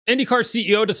IndyCar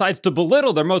CEO decides to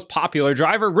belittle their most popular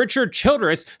driver. Richard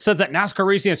Childress says that NASCAR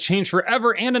racing has changed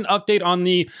forever, and an update on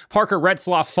the Parker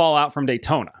Retzlaff fallout from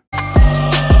Daytona.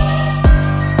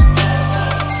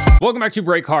 Welcome back to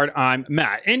Break Hard. I'm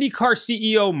Matt. IndyCar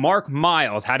CEO Mark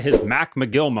Miles had his Mac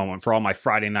McGill moment for all my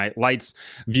Friday Night Lights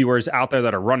viewers out there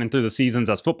that are running through the seasons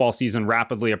as football season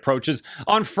rapidly approaches.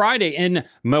 On Friday in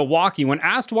Milwaukee, when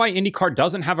asked why IndyCar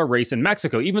doesn't have a race in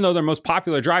Mexico, even though their most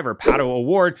popular driver, Pato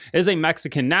O'Ward, is a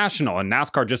Mexican national, and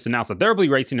NASCAR just announced that they'll be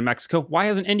racing in Mexico, why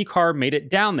hasn't IndyCar made it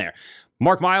down there?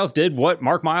 Mark Miles did what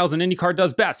Mark Miles and IndyCar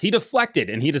does best. He deflected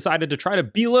and he decided to try to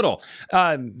belittle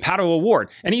Pato O'Ward.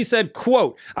 And he said,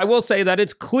 quote, "I will say that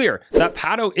it's clear that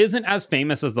Pato isn't as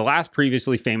famous as the last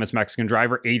previously famous Mexican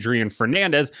driver, Adrian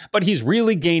Fernandez, but he's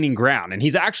really gaining ground and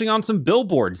he's actually on some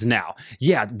billboards now."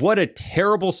 Yeah, what a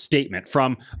terrible statement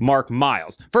from Mark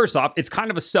Miles. First off, it's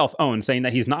kind of a self-own, saying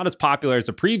that he's not as popular as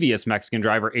the previous Mexican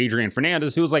driver, Adrian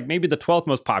Fernandez, who was like maybe the 12th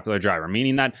most popular driver,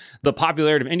 meaning that the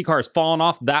popularity of IndyCar has fallen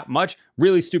off that much.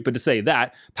 Really stupid to say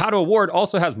that. Pato O'Ward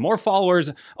also has more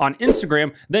followers on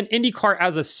Instagram than IndyCar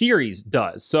as a series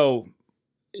does. So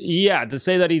yeah, to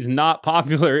say that he's not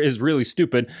popular is really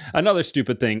stupid. Another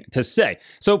stupid thing to say.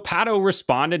 So Pato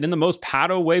responded in the most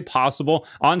Pato way possible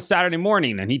on Saturday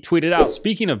morning, and he tweeted out,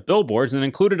 speaking of billboards, and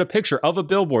included a picture of a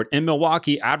billboard in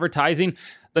Milwaukee advertising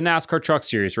the NASCAR Truck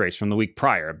Series race from the week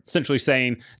prior, essentially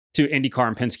saying to IndyCar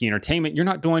and Penske Entertainment, "You're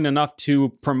not doing enough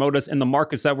to promote us in the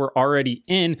markets that we're already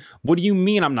in. What do you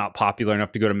mean I'm not popular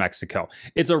enough to go to Mexico?"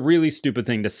 It's a really stupid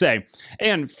thing to say.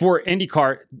 And for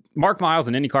IndyCar, Mark Miles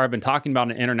and IndyCar have been talking about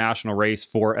an international race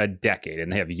for a decade,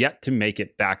 and they have yet to make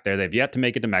it back there. They've yet to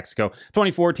make it to Mexico.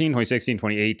 2014, 2016,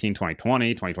 2018,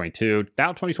 2020, 2022,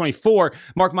 now 2024.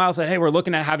 Mark Miles said, "Hey, we're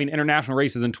looking at having international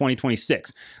races in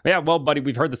 2026. Yeah, well, buddy,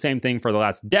 we've heard the same thing for the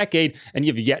last decade, and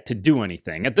you've yet to do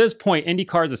anything. At this point,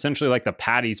 IndyCar is essentially like the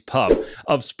Paddy's Pub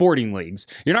of sporting leagues.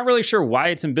 You're not really sure why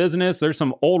it's in business. There's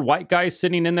some old white guys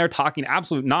sitting in there talking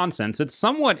absolute nonsense. It's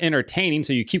somewhat entertaining,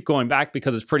 so you keep going back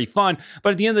because it's pretty fun.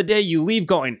 But at the end of the day, you leave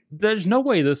going, there's no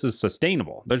way this is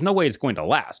sustainable. There's no way it's going to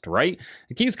last, right?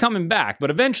 It keeps coming back,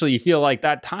 but eventually you feel like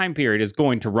that time period is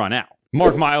going to run out."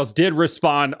 Mark Miles did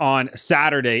respond on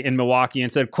Saturday in Milwaukee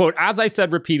and said, quote, "As I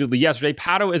said repeatedly yesterday,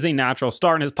 Pato is a natural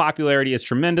star and his popularity is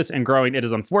tremendous and growing. It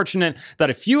is unfortunate that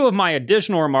a few of my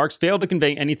additional remarks failed to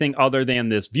convey anything other than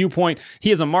this viewpoint.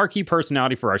 He is a marquee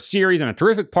personality for our series and a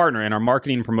terrific partner in our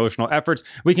marketing and promotional efforts.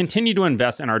 We continue to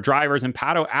invest in our drivers, and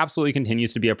Pato absolutely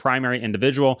continues to be a primary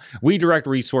individual we direct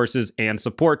resources and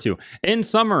support to. In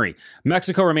summary,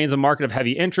 Mexico remains a market of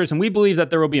heavy interest, and we believe that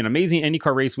there will be an amazing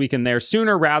IndyCar race weekend there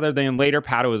sooner rather than later.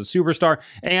 Pato is a superstar,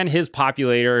 and his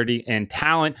popularity and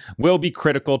talent will be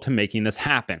critical to making this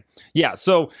happen." Yeah,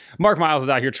 so Mark Miles is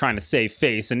out here trying to save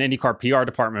face, and IndyCar PR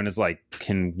department is like,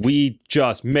 can we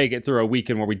just make it through a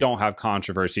weekend where we don't have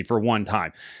controversy for one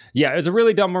time? Yeah, it's a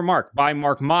really dumb remark by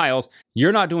Mark Miles.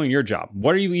 You're not doing your job.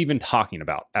 What are you even talking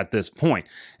about at this point?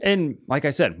 And like I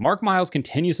said, Mark Miles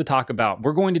continues to talk about,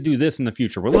 we're going to do this in the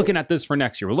future. We're looking at this for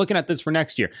next year. We're looking at this for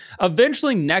next year.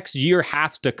 Eventually, next year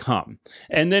has to come.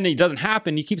 And then it doesn't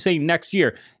happen. You keep saying next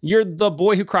year. You're the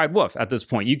boy who cried wolf at this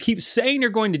point. You keep saying you're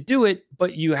going to do it,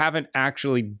 but you haven't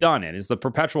actually done it. It's the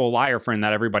perpetual liar friend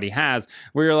that everybody has,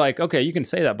 where you're like, okay, you can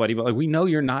say that, buddy, but like, we know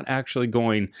you're not actually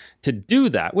going to do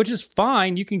that, which is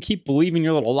fine. You can keep believing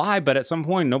your little lie, but at some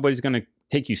point, nobody's going to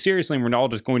take you seriously, and we're all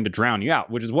just going to drown you out,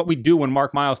 which is what we do when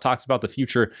Mark Miles talks about the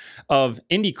future of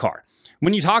IndyCar.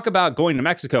 When you talk about going to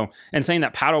Mexico and saying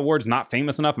that Pato O'Ward's not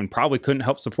famous enough and probably couldn't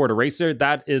help support a racer,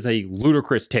 that is a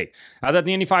ludicrous take. I was at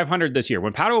the Indy 500 this year.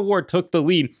 When Pato O'Ward took the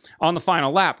lead on the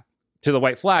final lap to the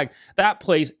white flag, that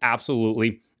place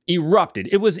absolutely erupted.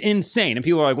 It was insane. And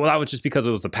people are like, well, that was just because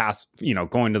it was the pass,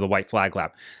 going to the white flag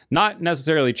lap. Not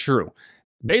necessarily true.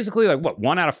 Basically, like what,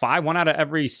 1 out of 5, 1 out of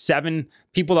every 7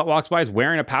 people that walks by is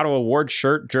wearing a Pato O'Ward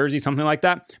shirt, jersey, something like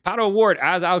that. Pato O'Ward,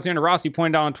 as Alexander Rossi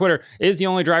pointed out on Twitter, is the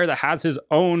only driver that has his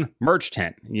own merch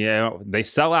tent. They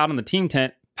sell out in the team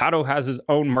tent. Pato has his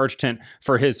own merch tent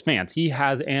for his fans. He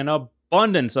has an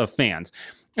abundance of fans.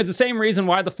 It's the same reason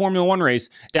why the Formula One race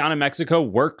down in Mexico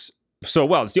works so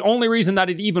well. It's the only reason that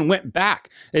it even went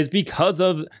back is because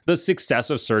of the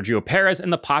success of Sergio Perez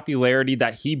and the popularity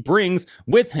that he brings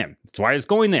with him. That's why it's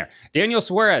going there. Daniel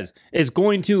Suarez is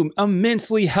going to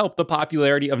immensely help the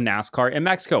popularity of NASCAR in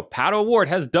Mexico. Pato O'Ward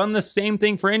has done the same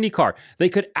thing for IndyCar. They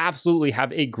could absolutely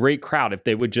have a great crowd if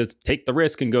they would just take the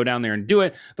risk and go down there and do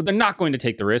it, but they're not going to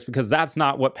take the risk because that's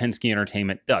not what Penske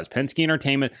Entertainment does. Penske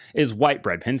Entertainment is white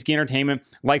bread. Penske Entertainment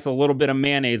likes a little bit of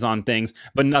mayonnaise on things,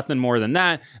 but nothing more than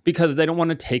that, because because they don't want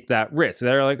to take that risk.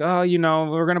 They're like, oh,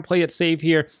 we're going to play it safe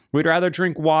here. We'd rather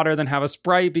drink water than have a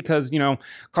Sprite because,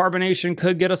 carbonation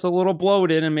could get us a little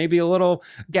bloated and maybe a little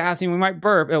gassy. We might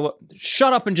burp.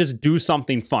 Shut up and just do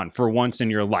something fun for once in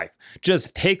your life.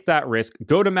 Just take that risk.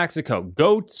 Go to Mexico.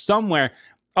 Go somewhere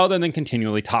other than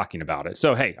continually talking about it.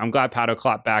 So, hey, I'm glad Pato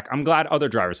clapped back. I'm glad other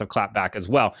drivers have clapped back as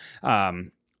well.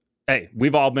 Hey,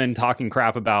 we've all been talking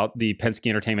crap about the Penske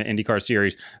Entertainment IndyCar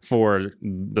series for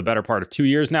the better part of 2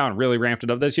 years now and really ramped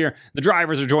it up this year. The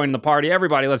drivers are joining the party.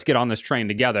 Everybody, let's get on this train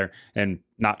together and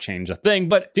not change a thing,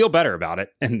 but feel better about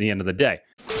it in the end of the day.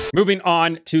 Moving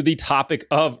on to the topic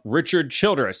of Richard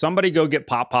Childress. Somebody go get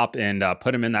Pop and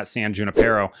put him in that San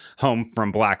Junipero home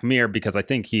from Black Mirror, because I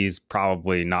think he's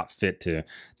probably not fit to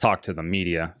talk to the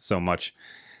media so much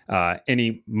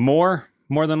anymore.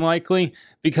 More than likely,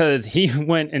 because he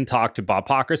went and talked to Bob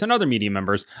Pockrass and other media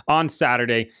members on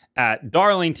Saturday at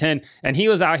Darlington, and he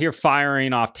was out here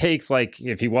firing off takes like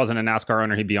if he wasn't a NASCAR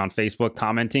owner, he'd be on Facebook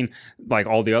commenting like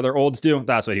all the other olds do.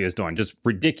 That's what he was doing, just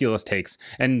ridiculous takes,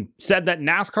 and said that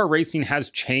NASCAR racing has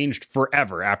changed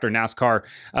forever after NASCAR,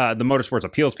 the Motorsports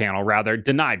Appeals Panel, rather,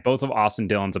 denied both of Austin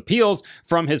Dillon's appeals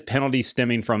from his penalty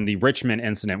stemming from the Richmond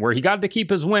incident, where he got to keep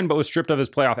his win but was stripped of his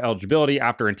playoff eligibility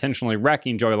after intentionally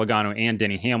wrecking Joey Logano and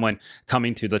Denny Hamlin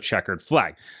coming to the checkered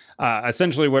flag.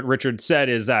 Essentially, what Richard said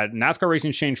is that NASCAR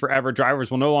racing's changed forever.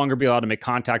 Drivers will no longer be allowed to make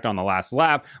contact on the last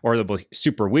lap, or they'll be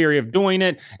super weary of doing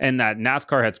it, and that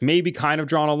NASCAR has maybe kind of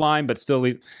drawn a line, but still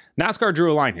NASCAR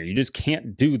drew a line here. You just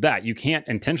can't do that. You can't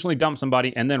intentionally dump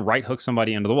somebody and then right hook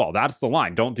somebody into the wall. That's the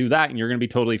line. Don't do that, and you're going to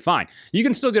be totally fine. You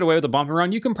can still get away with a bump and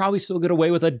run. You can probably still get away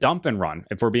with a dump and run,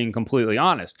 if we're being completely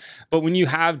honest. But when you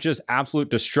have just absolute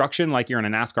destruction, like you're in a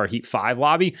NASCAR Heat 5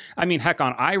 lobby, I mean, heck,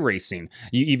 on iRacing,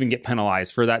 you even get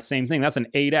penalized for that same thing. That's an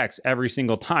 8X every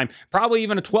single time, probably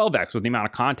even a 12X with the amount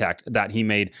of contact that he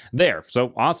made there.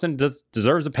 So Austin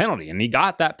deserves a penalty, and he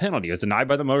got that penalty. It was denied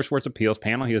by the Motorsports Appeals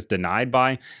Panel. He was denied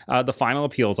by the final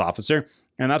appeals officer.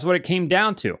 And that's what it came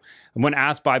down to. When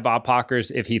asked by Bob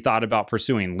Pockrass if he thought about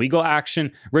pursuing legal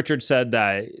action, Richard said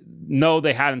that no,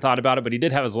 they hadn't thought about it, but he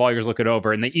did have his lawyers look it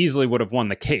over, and they easily would have won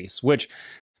the case, which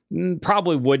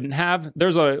probably wouldn't have.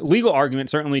 There's a legal argument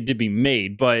certainly to be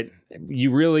made, but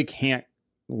you really can't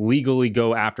legally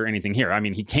go after anything here. I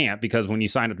mean, he can't, because when you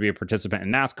signed up to be a participant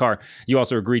in NASCAR, you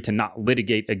also agreed to not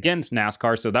litigate against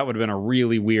NASCAR, so that would have been a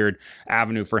really weird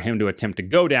avenue for him to attempt to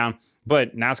go down.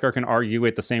 But NASCAR can argue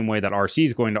it the same way that RC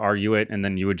is going to argue it, and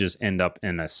then you would just end up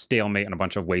in a stalemate and a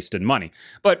bunch of wasted money.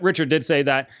 But Richard did say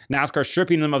that NASCAR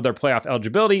stripping them of their playoff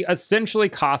eligibility essentially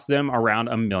cost them around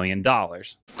 $1 million.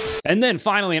 And then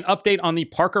finally, an update on the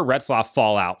Parker Retzlaff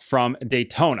fallout from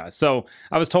Daytona. So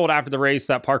I was told after the race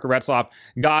that Parker Retzlaff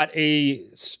got a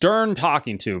stern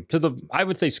talking to I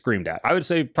would say screamed at. I would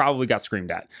say probably got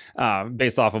screamed at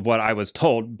based off of what I was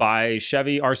told by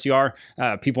Chevy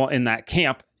RCR, people in that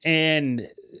camp. And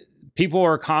people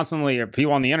on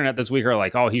the internet this week are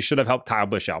like, oh, he should have helped Kyle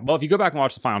Busch out. Well, if you go back and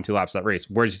watch the final 2 laps of that race,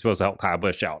 where's he supposed to help Kyle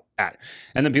Busch out at?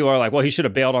 And then people are like, well, he should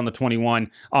have bailed on the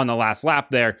 21 on the last lap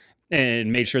there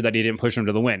and made sure that he didn't push him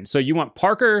to the win. So you want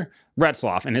Parker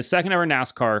Retzlaff in his second ever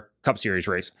NASCAR Cup Series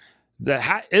race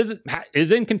that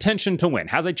is in contention to win,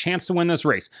 has a chance to win this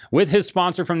race with his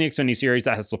sponsor from the Xfinity Series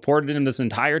that has supported him this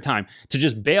entire time, to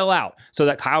just bail out so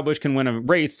that Kyle Busch can win a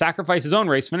race, sacrifice his own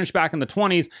race, finish back in the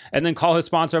 20s, and then call his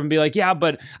sponsor up and be like, yeah,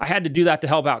 but I had to do that to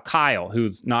help out Kyle,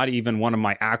 who's not even one of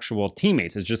my actual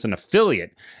teammates. It's just an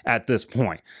affiliate at this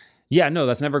point. Yeah, no,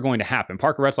 that's never going to happen.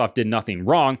 Parker Retzlaff did nothing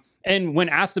wrong. And when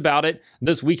asked about it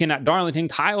this weekend at Darlington,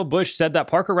 Kyle Busch said that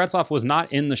Parker Retzlaff was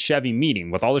not in the Chevy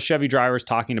meeting with all the Chevy drivers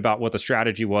talking about what the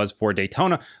strategy was for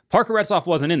Daytona. Parker Retzlaff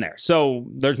wasn't in there. So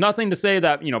there's nothing to say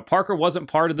that, Parker wasn't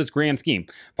part of this grand scheme.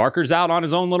 Parker's out on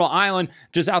his own little island,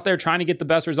 just out there trying to get the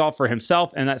best result for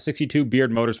himself and that 62 Beard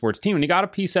Motorsports team. And he got a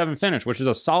P7 finish, which is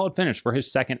a solid finish for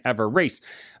his second ever race.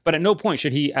 But at no point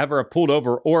should he ever have pulled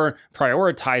over or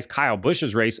prioritized Kyle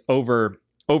Busch's race over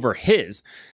his.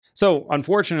 So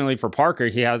unfortunately for Parker,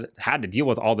 he has had to deal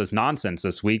with all this nonsense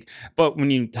this week. But when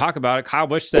you talk about it, Kyle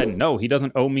Busch said, no, he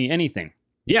doesn't owe me anything.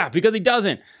 Yeah, because he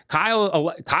doesn't.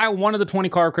 Kyle wanted the 20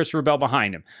 car, Christopher Bell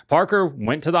behind him. Parker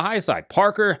went to the high side.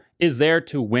 Parker is there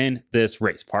to win this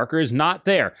race. Parker is not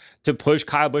there to push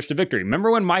Kyle Busch to victory. Remember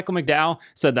when Michael McDowell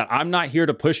said that I'm not here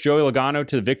to push Joey Logano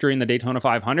to victory in the Daytona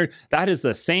 500? That is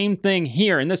the same thing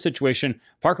here in this situation.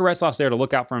 Parker Retzlaff's there to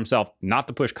look out for himself, not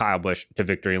to push Kyle Busch to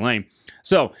victory lane.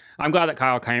 So I'm glad that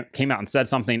Kyle came out and said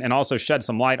something and also shed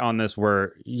some light on this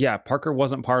where, yeah, Parker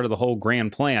wasn't part of the whole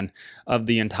grand plan of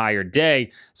the entire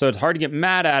day. So it's hard to get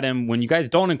mad at him when you guys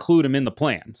don't include him in the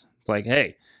plans. It's like,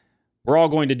 hey, we're all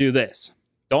going to do this.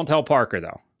 Don't tell Parker,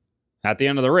 though. at the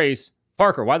end of the race,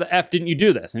 Parker, why the F didn't you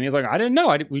do this? And he's like, I didn't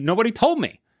know. Nobody told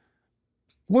me.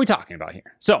 What are we talking about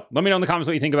here? So let me know in the comments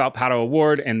what you think about Pato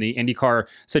Award and the IndyCar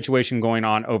situation going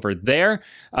on over there.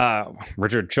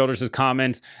 Richard Childress'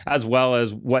 comments, as well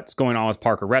as what's going on with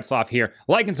Parker Retzlaff here.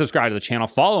 Like and subscribe to the channel.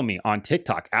 Follow me on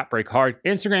TikTok @BreakHard,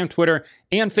 Instagram, Twitter,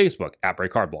 and Facebook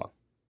 @BreakHardBlog.